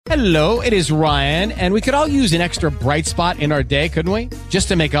Hello, it is Ryan, and we could all use an extra bright spot in our day, couldn't we? Just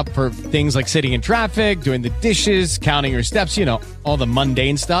to make up for things like sitting in traffic, doing the dishes, counting your steps, all the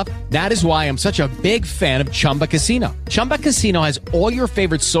mundane stuff. That is why I'm such a big fan of Chumba Casino. Chumba Casino has all your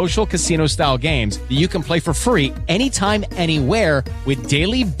favorite social casino-style games that you can play for free anytime, anywhere with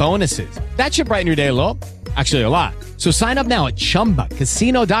daily bonuses. That should brighten your day a little. Actually, a lot. So sign up now at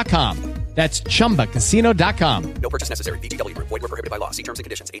ChumbaCasino.com. That's ChumbaCasino.com. No purchase necessary. VGW Group. Void where prohibited by law. See terms and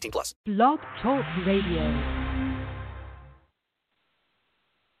conditions. 18+. Blog Talk Radio.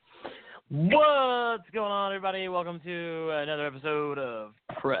 What's going on, everybody? Welcome to another episode of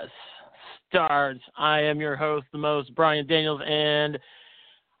Press Starts. I am your host, the most, Brian Daniels, and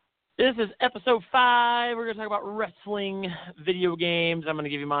this is episode 5. We're going to talk about wrestling video games. I'm going to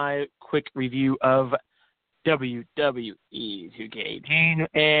give you my quick review of WWE 2K18.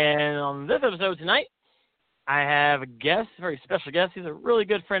 And on this episode tonight, I have a guest, a very special guest. He's a really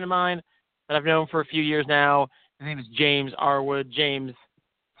good friend of mine that I've known for a few years now. His name is James Arrwood. James,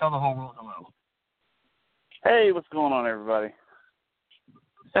 tell the whole world hello. Hey, what's going on, everybody?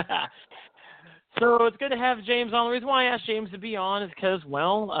 So it's good to have James on. The reason why I asked James to be on is because,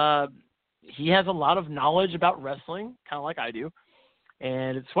 he has a lot of knowledge about wrestling, kind of like I do.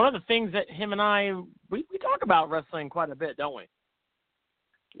 And it's one of the things that him and I, we talk about wrestling quite a bit, don't we?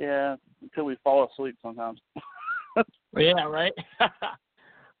 Yeah, until we fall asleep sometimes. Yeah, right?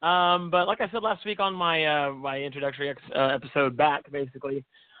 But like I said last week on my my introductory episode back, basically,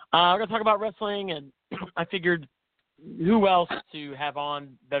 we're going to talk about wrestling, and I figured who else to have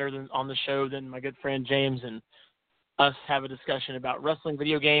on better than on the show than my good friend James and us have a discussion about wrestling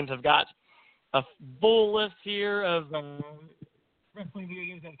video games. I've got a full list here of wrestling video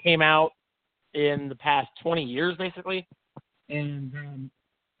games that came out in the past 20 years, basically. And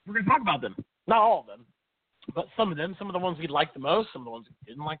we're going to talk about them. Not all of them, but some of them. Some of the ones we liked the most, some of the ones we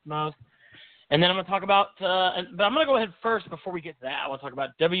didn't like the most. And then I'm going to talk about, but I'm going to go ahead first before we get to that. I want to talk about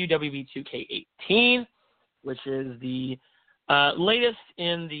WWE 2K18, which is the latest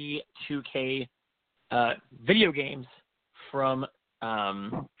in the 2K video games from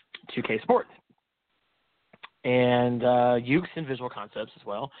 2K Sports. And Ukes and Visual Concepts as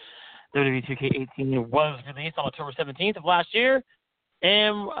well. WWE 2K18 was released on October 17th of last year,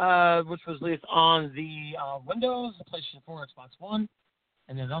 and which was released on the Windows, PlayStation 4, Xbox One,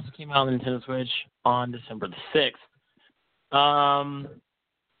 and then it also came out on the Nintendo Switch on December the 6th,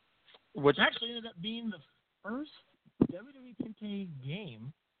 which actually ended up being the first WWE 2K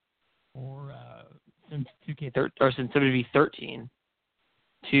game for since WWE 13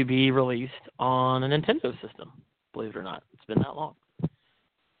 to be released on a Nintendo system. Believe it or not, it's been that long.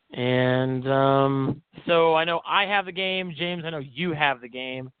 And so I know I have the game, James. I know you have the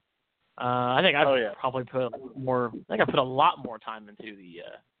game. I think I've probably put more. I think I put a lot more time into the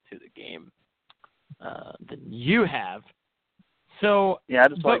game than you have. So yeah, I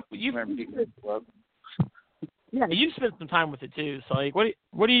just like you. Yeah, you spent some time with it too. So like, what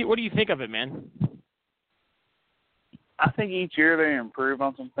do you think of it, man? I think each year they improve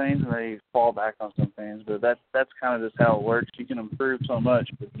on some things and they fall back on some things, but that's kind of just how it works. You can improve so much,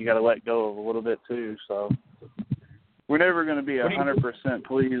 but you got to let go of a little bit too. So we're never going to be 100%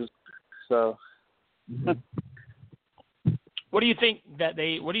 pleased. So what do you think that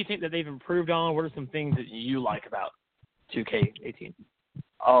they've improved on? What are some things that you like about 2K18?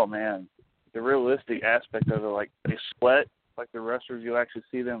 Oh man, the realistic aspect of it, like they sweat. Like the wrestlers, you'll actually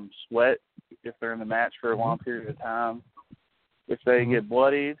see them sweat if they're in the match for a long period of time. If they get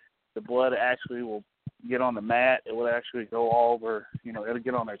bloodied, the blood actually will get on the mat. It will actually go all over, it'll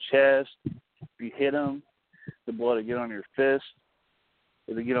get on their chest. If you hit them, the blood will get on your fist.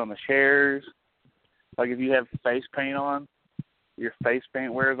 It'll get on the chairs. Like if you have face paint on, your face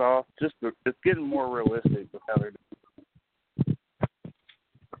paint wears off. It's getting more realistic with how they're doing.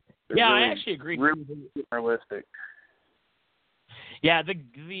 Yeah, I actually agree. Really realistic. Yeah, the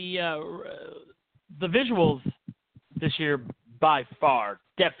visuals this year by far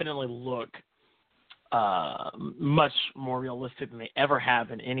definitely look much more realistic than they ever have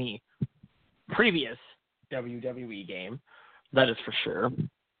in any previous WWE game. That is for sure.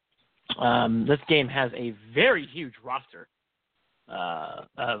 This game has a very huge roster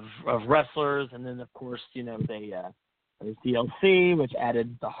of wrestlers, and then of course there's DLC, which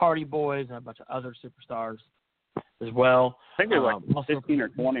added the Hardy Boys and a bunch of other superstars as well. I think there's like 15 or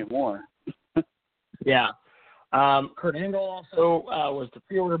 20 more. Yeah. Kurt Angle also was the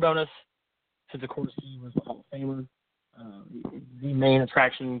pre-order bonus, since of course he was a Hall of Famer, the main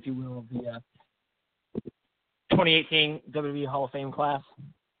attraction, if you will, of the 2018 WWE Hall of Fame class.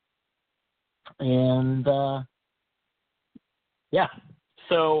 And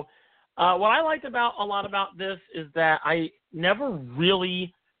So what I liked a lot about this is that I never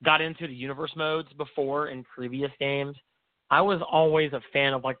really got into the universe modes before in previous games. I was always a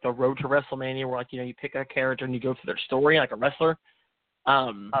fan of like the Road to WrestleMania, where you pick a character and you go through their story like a wrestler. I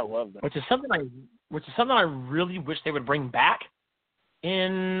love that. Which is something I really wish they would bring back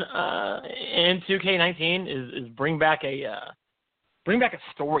in 2K19 is bring back a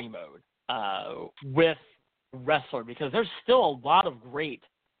story mode with wrestler, because there's still a lot of great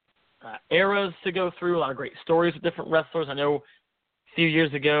eras to go through, a lot of great stories with different wrestlers. I know a few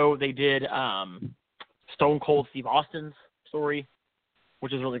years ago they did Stone Cold Steve Austin's story,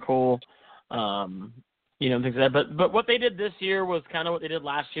 which is really cool. Things like that. But what they did this year was kind of what they did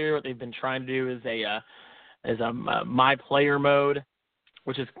last year. What they've been trying to do is a my player mode,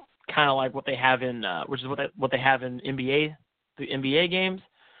 which is kind of like what they have in what they have in NBA, the NBA games.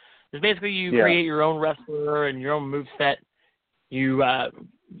 Is basically you create your own wrestler and your own moveset. You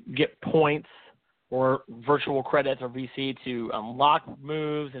get points or virtual credits or VC to unlock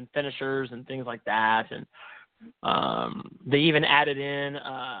moves and finishers and things like that. And they even added in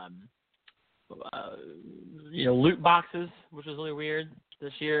loot boxes, which was really weird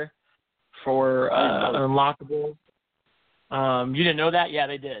this year for unlockables. You didn't know that? Yeah,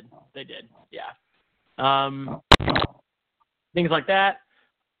 they did. Yeah. Things like that.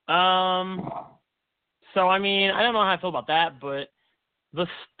 So, I mean, I don't know how I feel about that, but the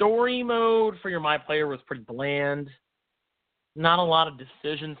story mode for your My Player was pretty bland. Not a lot of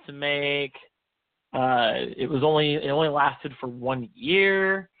decisions to make. It only lasted for 1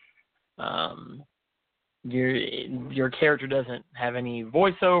 year. Your character doesn't have any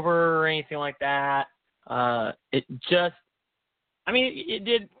voiceover or anything like that. They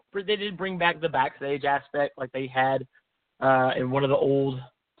did bring back the backstage aspect like they had in one of the old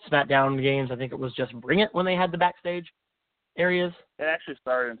SmackDown games. I think it was Just Bring It when they had the backstage areas. It actually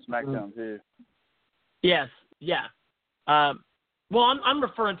started in SmackDown too. Yes, yeah. Well, I'm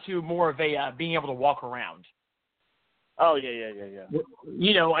referring to more of a being able to walk around. Oh yeah.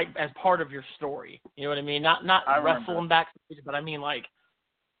 Like as part of your story. You know what I mean? Not wrestling backstage, but I mean like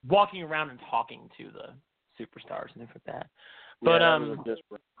walking around and talking to the superstars and things like that. But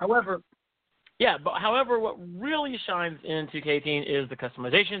however, what really shines in 2K18 is the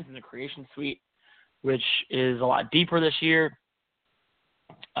customizations and the creation suite, which is a lot deeper this year.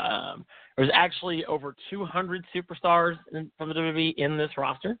 There's actually over 200 superstars from the WWE in this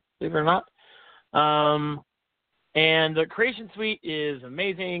roster, believe it or not. And the creation suite is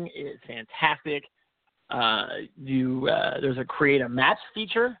amazing. It's fantastic. There's a create a match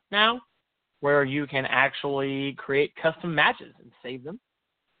feature now where you can actually create custom matches and save them.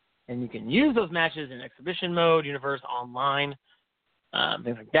 And you can use those matches in exhibition mode, universe, online,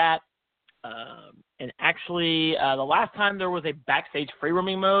 things like that. And actually, the last time there was a backstage free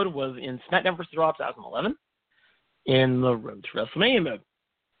roaming mode was in SmackDown vs. Raw 2011 in the Road to WrestleMania mode.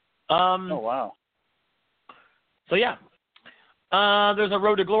 Oh, wow. So, yeah. There's a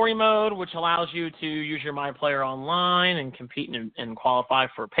Road to Glory mode, which allows you to use your My Player online and compete and qualify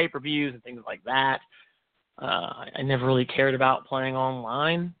for pay-per-views and things like that. I never really cared about playing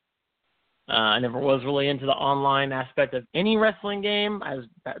online. I never was really into the online aspect of any wrestling game.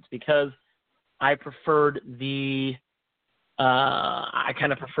 That's because I preferred I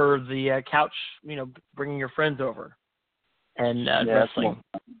kind of preferred the couch, bringing your friends over and wrestling,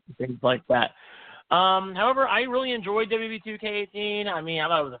 things like that. However, I really enjoyed WWE 2K18. I mean, I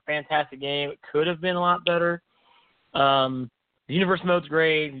thought it was a fantastic game. It could have been a lot better. The universe mode's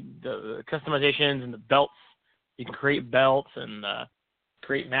great. The customizations and the belts. You can create belts and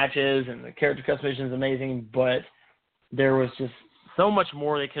create matches, and the character customization is amazing. But there was just so much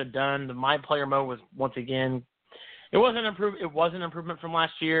more they could have done. The My Player mode was, once again, it was an improvement from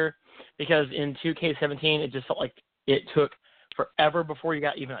last year, because in 2K17 it just felt like it took forever before you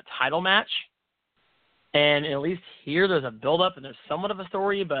got even a title match. And at least here there's a build-up and there's somewhat of a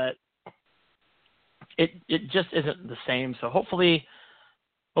story, but it just isn't the same. So hopefully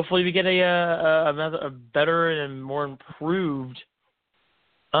we get a better and more improved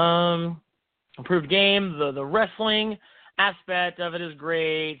game. The wrestling aspect of it is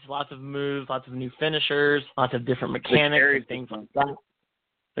great. Lots of moves, lots of new finishers, lots of different mechanics and things like that.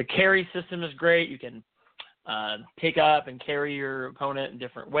 The carry system is great. You can pick up and carry your opponent in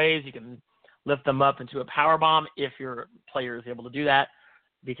different ways. You can lift them up into a power bomb if your player is able to do that,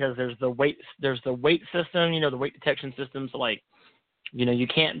 because there's the weight system, the weight detection system. So you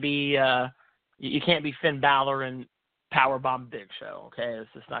can't be Finn Balor and power bomb Big Show. Okay, it's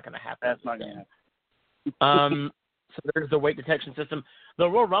just not going to happen. That's not going to happen. So there's the weight detection system. The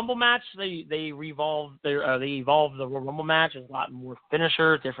Royal Rumble match, they evolved the Royal Rumble match. There's a lot more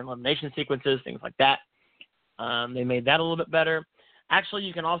finishers, different elimination sequences, things like that. They made that a little bit better. Actually,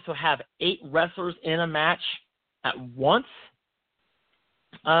 you can also have 8 wrestlers in a match at once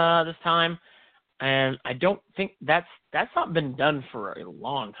this time, and I don't think that's not been done for a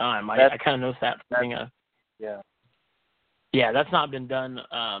long time. I kind of noticed that being that's not been done.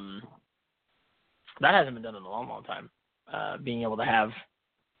 That hasn't been done in a long time. Being able to have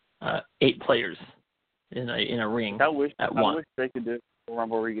 8 players in a ring at once. I wish they could do a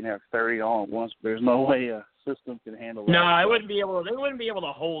Rumble where you can have 30 all at once. But there's no way a system can handle that. No, I wouldn't be able. They wouldn't be able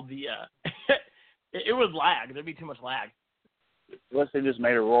to hold the. It would lag. There'd be too much lag. Unless they just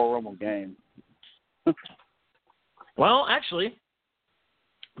made a Royal Rumble game. Well, actually,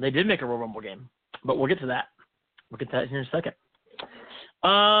 they did make a Royal Rumble game, but we'll get to that. We'll get to that here in a second.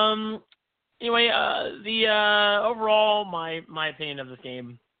 Anyway, the overall, my opinion of this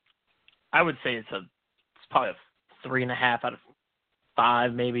game, I would say it's probably a 3.5 out of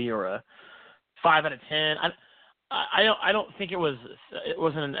 5, maybe, or a 5 out of 10. I don't think it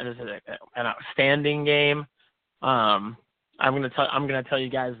wasn't an outstanding game. I'm gonna tell you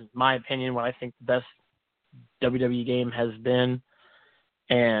guys my opinion, what I think the best WWE game has been,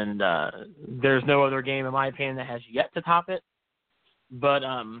 and there's no other game in my opinion that has yet to top it. But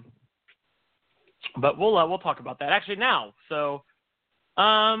we'll talk about that actually now. So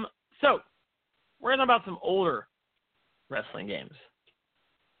we're gonna talk about some older wrestling games.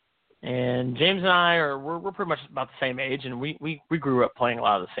 And James and I we're pretty much about the same age, and we grew up playing a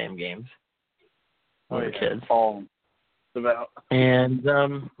lot of the same games when we were kids. About. And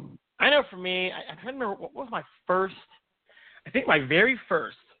I know for me, I'm trying to remember what was my first. I think my very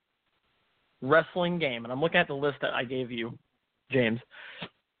first wrestling game, and I'm looking at the list that I gave you, James.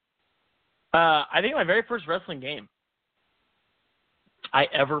 I think my very first wrestling game I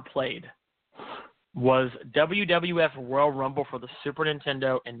ever played was WWF Royal Rumble for the Super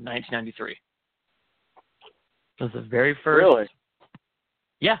Nintendo in 1993. It was the very first. Really?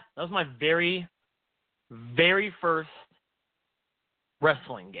 Yeah, that was my very, very first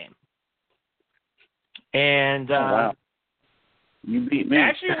wrestling game. And wow. You beat me. It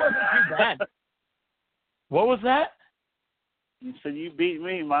actually wasn't too bad. What was that? You said you beat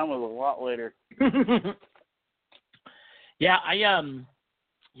me. Mine was a lot later. I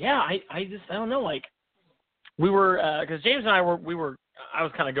don't know. Like, we were, because James and I were, I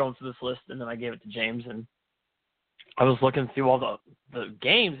was kind of going through this list, and then I gave it to James, and I was looking through all the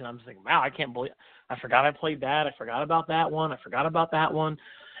games, and I'm just thinking, wow, I can't believe, I forgot I played that. I forgot about that one. I forgot about that one.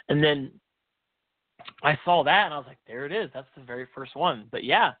 And then I saw that, and I was like, there it is. That's the very first one. But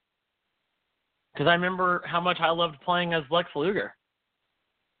yeah, because I remember how much I loved playing as Lex Luger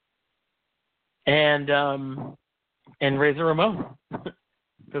and Razor Ramon,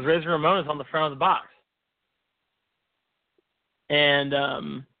 because Razor Ramon is on the front of the box. And I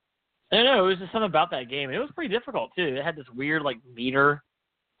don't know, it was just something about that game. It was pretty difficult too. It had this weird like meter.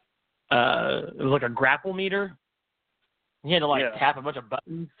 It was like a grapple meter. You had to tap a bunch of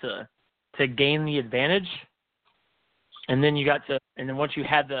buttons to gain the advantage. And then once you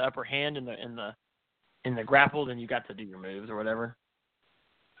had the upper hand in the grapple, then you got to do your moves or whatever.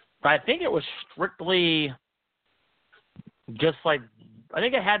 But I think it was strictly just like, I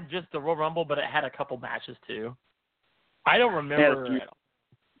think it had just the Royal Rumble, but it had a couple matches too. I don't remember.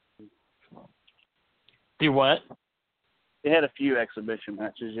 Do what? It had a few exhibition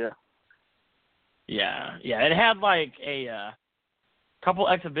matches, yeah. Yeah. It had like a couple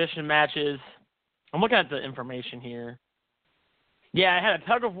exhibition matches. I'm looking at the information here. Yeah, it had a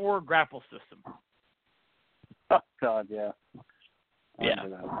tug of war grapple system. Oh God, yeah. Yeah.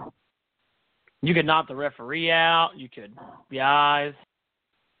 You could knock the referee out. You could the eyes.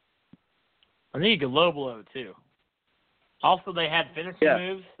 I think you could low blow too. Also, they had finishing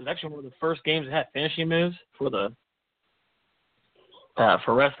moves. It was actually one of the first games that had finishing moves for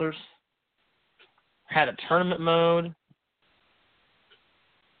wrestlers. Had a tournament mode.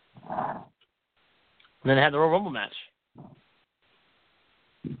 And then it had the Royal Rumble match.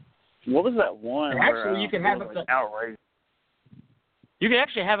 What was that one? Actually, you could have up to outrageous. You could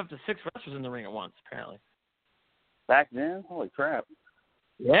actually have up to 6 wrestlers in the ring at once. Apparently. Back then, holy crap!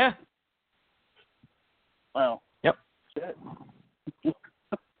 Yeah. Wow. Yep. Shit.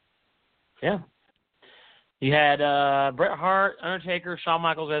 Yeah. You had Bret Hart, Undertaker, Shawn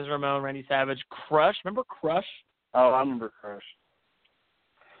Michaels, Razor Ramon, Randy Savage, Crush. Remember Crush? Oh, I remember Crush.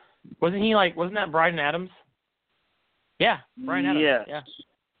 Wasn't that Bryan Adams? Yeah, Bryan Adams. Yeah.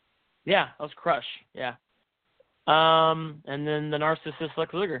 Yeah, that was Crush. Yeah. And then the narcissist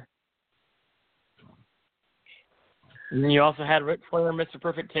Lex Luger. And then you also had Ric Flair, Mr.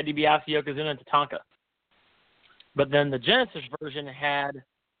 Perfect, Ted DiBiase, Yokozuna, and Tatanka. But then the Genesis version had,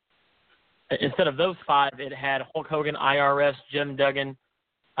 instead of those 5, it had Hulk Hogan, IRS, Jim Duggan,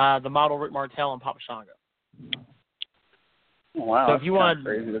 the model Rick Martel, and Papa Shango. Wow. So if you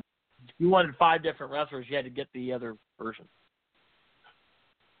wanted 5 different wrestlers, you had to get the other version.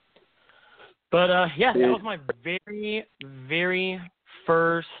 But, that was my very, very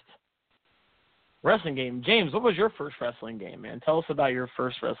first wrestling game. James, what was your first wrestling game, man? Tell us about your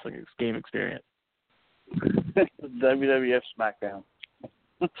first wrestling game experience. WWF SmackDown.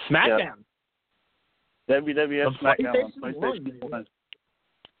 SmackDown? WWF SmackDown on PlayStation 1.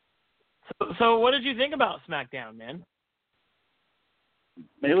 So what did you think about SmackDown, man?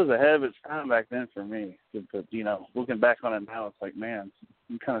 It was ahead of its time back then for me. But, looking back on it now, it's like, man,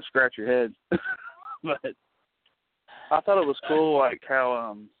 you kind of scratch your head. But I thought it was cool, like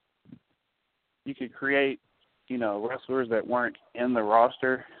how you could create, wrestlers that weren't in the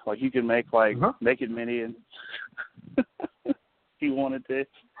roster. Like you could make Naked Minions if you wanted to.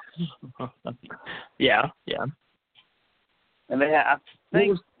 Yeah. And I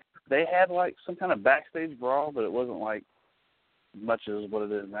think they had like some kind of backstage brawl, but it wasn't like much as what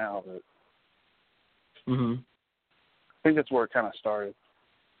it is now. But I think that's where it kind of started.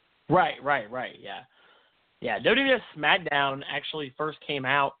 Right. Yeah. WWF SmackDown actually first came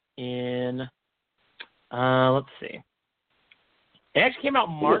out in, let's see. It actually came out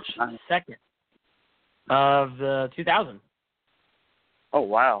March 2nd of the 2000. Oh,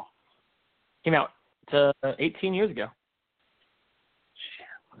 wow. Came out 18 years ago.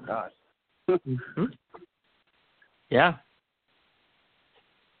 God. Yeah.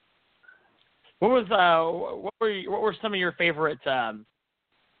 What were some of your favorites?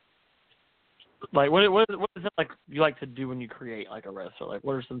 Like what is it like you like to do when you create like a wrestler? Like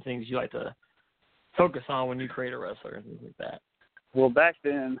what are some things you like to focus on when you create a wrestler and things like that? Well, back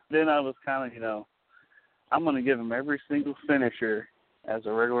then I was kind of I'm going to give him every single finisher as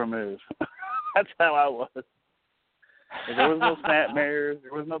a regular move. That's how I was. There was no snapmares,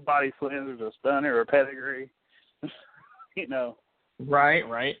 there was no body slams, there was a stunner or a pedigree.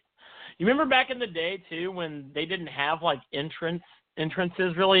 Right. You remember back in the day too when they didn't have like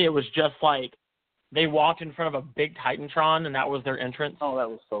entrances really? It was just like they walked in front of a big Titantron and that was their entrance. Oh, that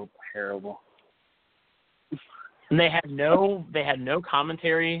was so terrible. And they had no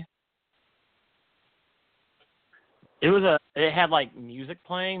commentary. It had like music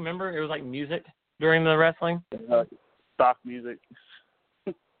playing, remember? It was like music during the wrestling. Stock music.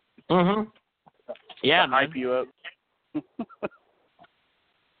 Yeah, to hype you up.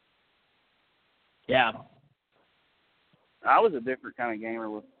 Yeah. I was a different kind of gamer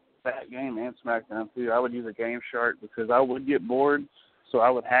with that game and SmackDown too. I would use a game shark because I would get bored, so I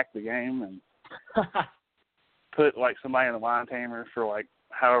would hack the game and put like somebody in the line tamer for like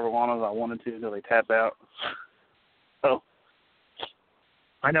however long as I wanted to until they tap out. So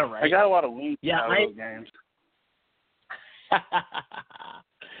I know, right? I got a lot of wins out of those games.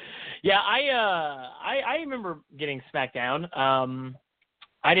 Yeah, I remember getting SmackDown.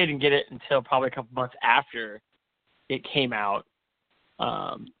 I didn't get it until probably a couple months after it came out.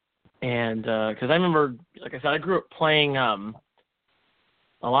 And because I remember, like I said, I grew up playing a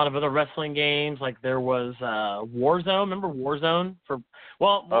lot of other wrestling games. Like there was Warzone. Remember Warzone?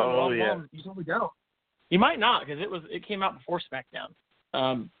 Yeah. You probably don't. You might not because it came out before SmackDown.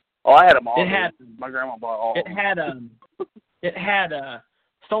 I had them all. My grandma bought all. It had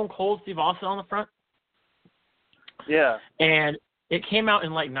Stone Cold Steve Austin on the front. Yeah. And it came out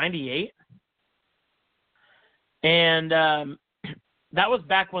in like '98. And that was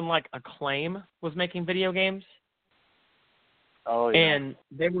back when like Acclaim was making video games. Oh yeah. And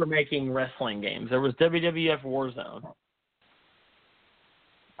they were making wrestling games. There was WWF Warzone.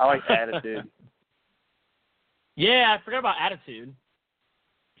 I like Attitude. Yeah, I forgot about Attitude.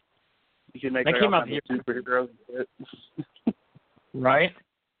 You can make that came out superheroes. Right.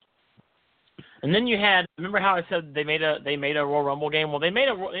 And then you had, remember how I said they made a Royal Rumble game? Well, they made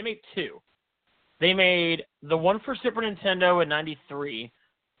two. They made the one for Super Nintendo in '93,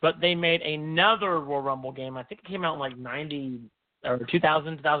 but they made another Royal Rumble game. I think it came out in like 90 or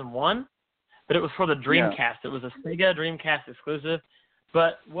 2000, 2001, but it was for the Dreamcast. Yeah. It was a Sega Dreamcast exclusive.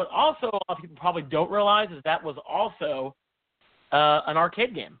 But what also a lot of people probably don't realize is that was also an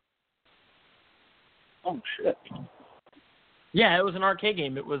arcade game. Oh shit! Yeah, it was an arcade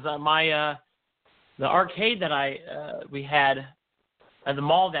game. It was the arcade that we had at the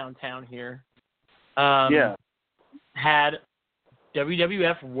mall downtown here. Had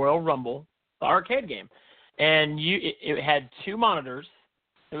WWF Royal Rumble, the arcade game, and it had two monitors.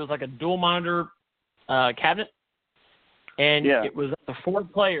 It was like a dual monitor cabinet, And Yeah. it was up to 4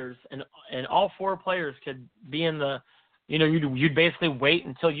 players, and all 4 players could be in the, you'd basically wait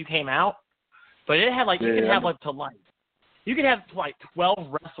until you came out. But it had you could have you could have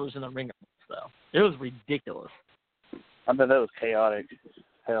 12 wrestlers in the ring. So it was ridiculous. I bet that was chaotic.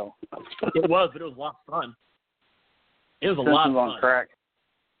 Hell. It was, but it was a lot of fun. It was a lot of fun. on crack.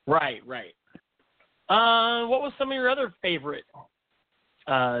 Right. What was some of your other favorite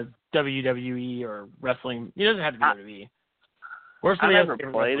WWE or wrestling? It doesn't have to be WWE. I never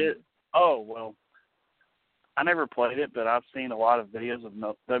played it. Oh, well, I never played it, but I've seen a lot of videos of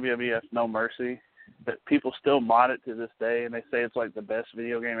WWF No Mercy that people still mod it to this day, and they say it's like the best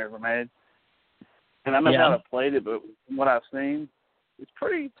video game ever made. And I never have played it, but from what I've seen, it's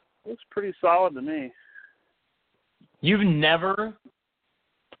pretty solid to me. You've never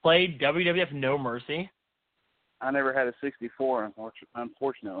played WWF No Mercy? I never had a 64,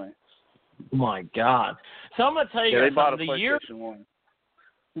 unfortunately. Oh my God! So I'm gonna tell you they guys bought a the PlayStation year. 1.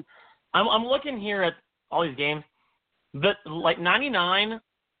 I'm looking here at all these games, but 99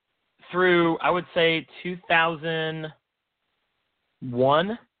 through I would say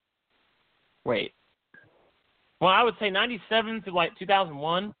 2001. Wait. Well, I would say 97 through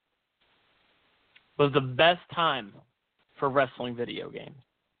 2001 was the best time for wrestling video games.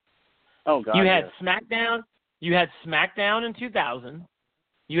 Oh God! You had yes. SmackDown. You had SmackDown in 2000.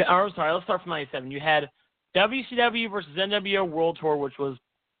 Let's start from 97. You had WCW versus NWO World Tour, which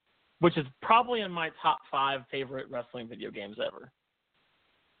is probably in my top 5 favorite wrestling video games ever.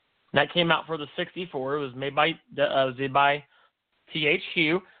 That came out for the 64. It was made by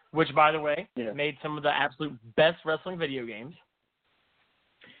THQ, which, by the way, made some of the absolute best wrestling video games.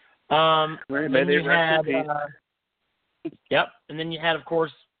 And then you had, of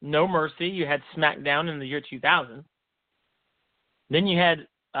course, No Mercy. You had SmackDown in the year 2000. Then you had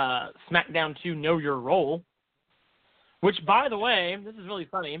SmackDown 2 Know Your Role, which, by the way, this is really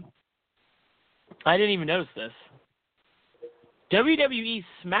funny. I didn't even notice this. WWE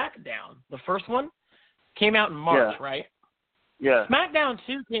SmackDown, the first one, came out in March, right? Yeah. SmackDown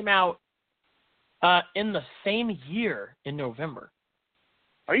 2 came out in the same year in November.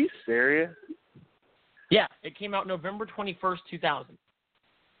 Are you serious? Yeah, it came out November 21st, 2000.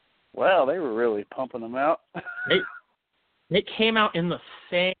 Well, they were really pumping them out. They came out in the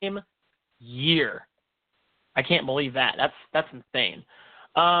same year. I can't believe that. That's insane.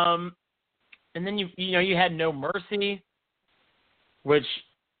 And then you had No Mercy, which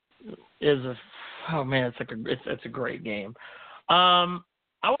is it's a great game. I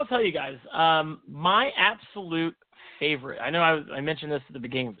will tell you guys, my absolute favorite. I know I mentioned this at the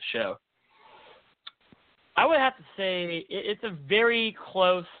beginning of the show. I would have to say it's a very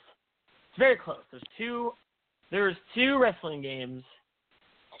close. It's very close. There's two wrestling games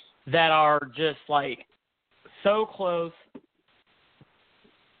that are just so close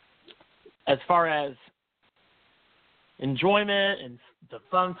as far as enjoyment and the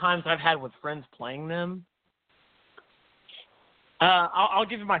fun times I've had with friends playing them. I'll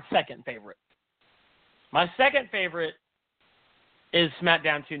give you my second favorite. My second favorite is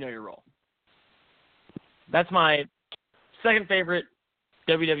SmackDown 2 Know Your Role. That's my second favorite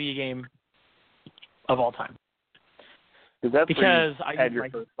WWE game of all time. Because I had your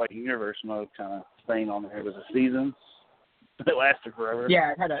first universe mode kind of thing on there. It was a season. It lasted forever.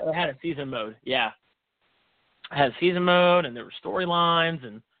 Yeah, it had a season mode. Yeah, it had a season mode, and there were storylines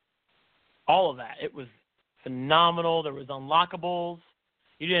and all of that. It was phenomenal. There was unlockables.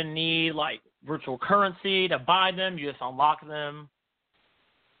 You didn't need virtual currency to buy them. You just unlock them.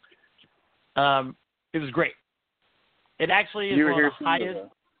 It was great. It actually is one of the highest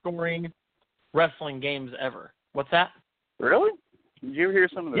scoring wrestling games ever. What's that? Really? Did you ever hear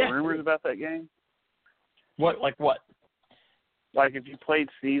some of the rumors about that game? What? Like what? Like if you played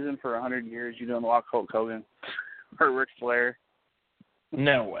Season for 100 years, you'd unlock Hulk Hogan or Ric Flair.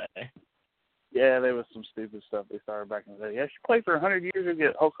 No way. Yeah, there was some stupid stuff they started back in the day. Yeah, if you play for 100 years, you'll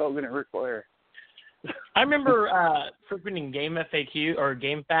get Hulk Hogan and Ric Flair. I remember frequenting Game FAQ or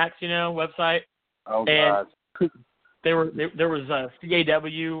Game Facts, website. Oh, God. There was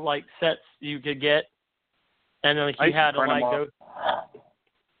CAW sets you could get, and then you had to go.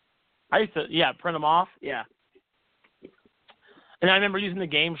 I used to print them off. Yeah. And I remember using the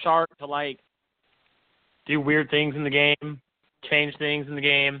Game Shark to do weird things in the game, change things in the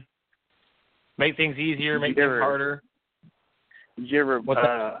game, make things easier, make things harder. Did you ever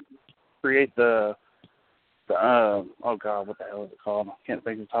create the oh God, what the hell is it called? I can't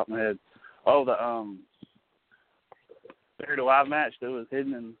think of the top of my head. Oh, the Buried Alive match that was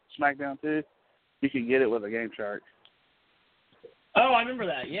hidden in SmackDown 2. You could get it with a Game Shark. Oh, I remember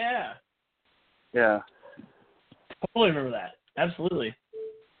that. Yeah. Yeah. Totally remember that. Absolutely.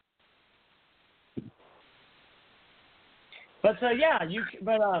 But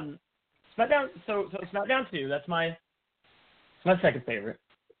SmackDown. So SmackDown 2. That's my second favorite.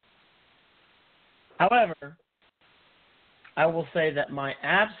 However, I will say that my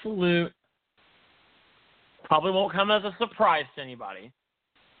absolute, probably won't come as a surprise to anybody,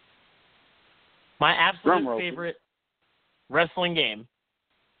 my absolute favorite wrestling game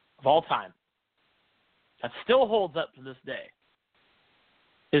of all time that still holds up to this day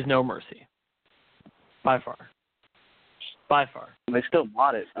is No Mercy. By far. They still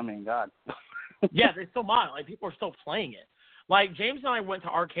mod it. I mean, God. Yeah, they still mod it. Like, people are still playing it. Like, James and I went to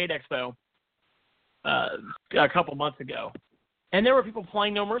Arcade Expo a couple months ago, and there were people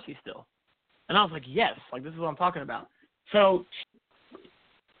playing No Mercy still. And I was like, yes, like, this is what I'm talking about. So,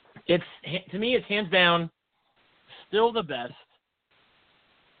 to me, it's hands down still the best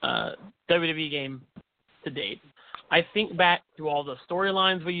WWE game to date. I think back to all the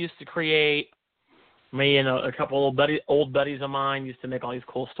storylines we used to create. Me and a couple old buddies of mine used to make all these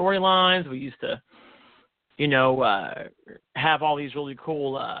cool storylines. We used to, have all these really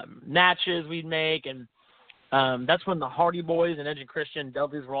cool matches we'd make. And that's when the Hardy Boys and Edge and Christian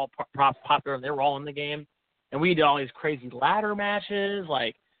Dudleys were all popular, and they were all in the game. And we did all these crazy ladder matches.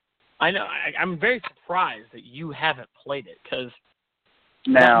 Like, I know, I'm very surprised that you haven't played it, because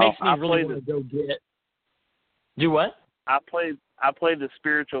that makes me really want to go get it. Do what? I played the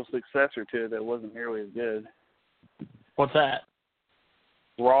spiritual successor to it that wasn't nearly as good. What's that?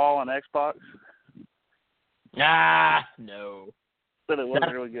 Raw on Xbox. No. But it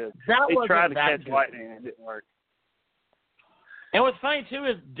wasn't really good. They tried to catch lightning and it didn't work. And what's funny, too,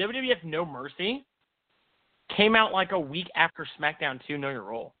 is WWF No Mercy came out like a week after SmackDown 2 Know Your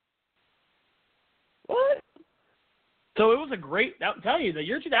Role. What? So it was I'm telling you, the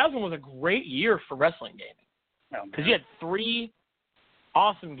year 2000 was a great year for wrestling gaming. Because you had 3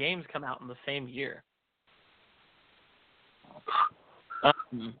 awesome games come out in the same year.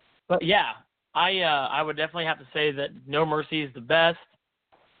 But yeah, I would definitely have to say that No Mercy is the best.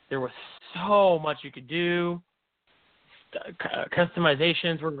 There was so much you could do.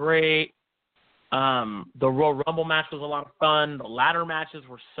 Customizations were great. The Royal Rumble match was a lot of fun. The ladder matches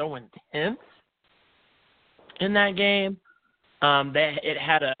were so intense in that game. I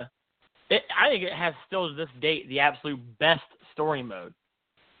think it has still to this date the absolute best story mode.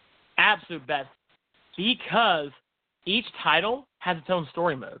 Absolute best. Because each title has its own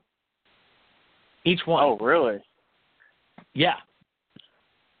story mode. Each one. Oh, really? Yeah.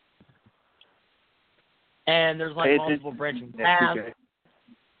 And there's like multiple branching paths.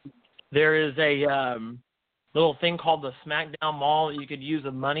 There is a little thing called the SmackDown Mall that you could use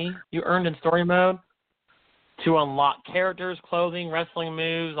the money you earned in story mode to unlock characters, clothing, wrestling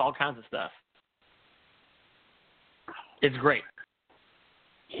moves, all kinds of stuff. It's great.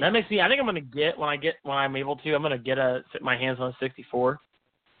 That makes me. I think I'm gonna get when I'm able to. I'm gonna sit my hands on a 64,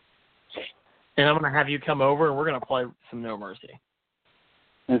 and I'm gonna have you come over and we're gonna play some No Mercy.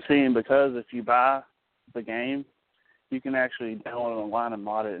 And seeing, because if you buy the game, you can actually download it online and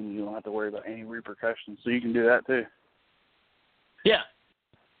mod it, and you don't have to worry about any repercussions. So you can do that too. Yeah.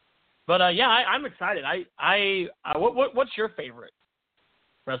 But I'm excited. What's your favorite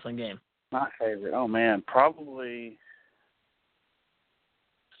wrestling game? My favorite, oh man, probably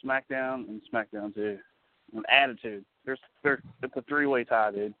SmackDown and SmackDown 2. And Attitude. It's a 3-way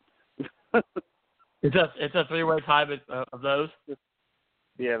tie, dude. It's a 3-way tie of those.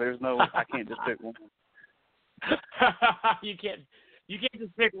 Yeah, there's no. I can't just pick one. You can't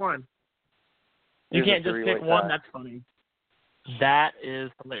just pick one. You can't just pick one. That's funny. That is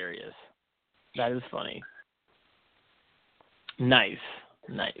hilarious. That is funny. Nice.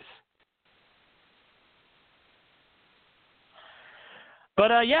 But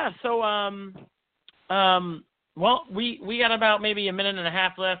well, we got about maybe a minute and a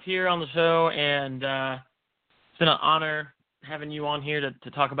half left here on the show, and it's been an honor having you on here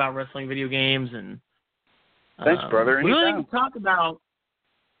to talk about wrestling video games. And thanks, brother. We really can talk about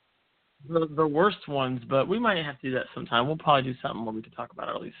the worst ones, but we might have to do that sometime. We'll probably do something where we can talk about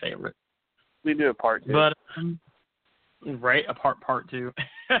our least favorite. We do a part 2. But right, a part 2.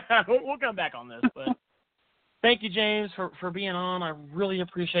 We'll come back on this, but thank you, James, for being on. I really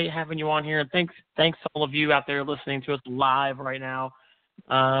appreciate having you on here, and thanks to all of you out there listening to us live right now.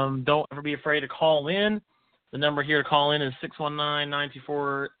 Don't ever be afraid to call in. The number here to call in is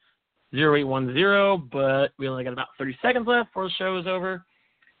 619-924-0810, but we only got about 30 seconds left before the show is over.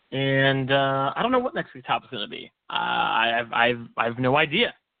 And I don't know what next week's topic is going to be. I have no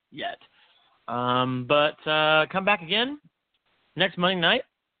idea yet. But come back again next Monday night,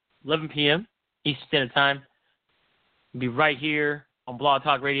 11 p.m. Eastern Standard Time. be right here on Blog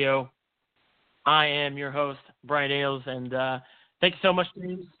Talk Radio. I am your host, Brian Daniels, and thank you so much,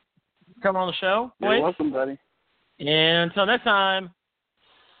 James, for coming on the show. You're welcome, buddy. And until next time,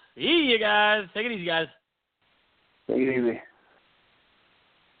 see you guys. Take it easy, guys. Take it easy.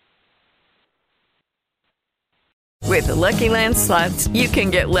 With the Lucky Land Slots, you can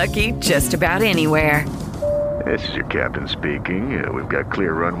get lucky just about anywhere. This is your captain speaking. We've got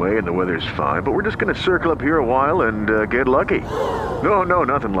clear runway and the weather's fine, but we're just going to circle up here a while and get lucky. No,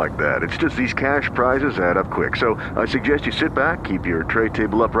 nothing like that. It's just these cash prizes add up quick. So I suggest you sit back, keep your tray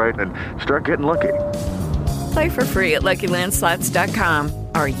table upright, and start getting lucky. Play for free at LuckyLandSlots.com.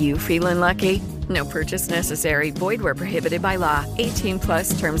 Are you feeling lucky? No purchase necessary. Void where prohibited by law.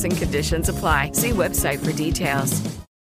 18+ terms and conditions apply. See website for details.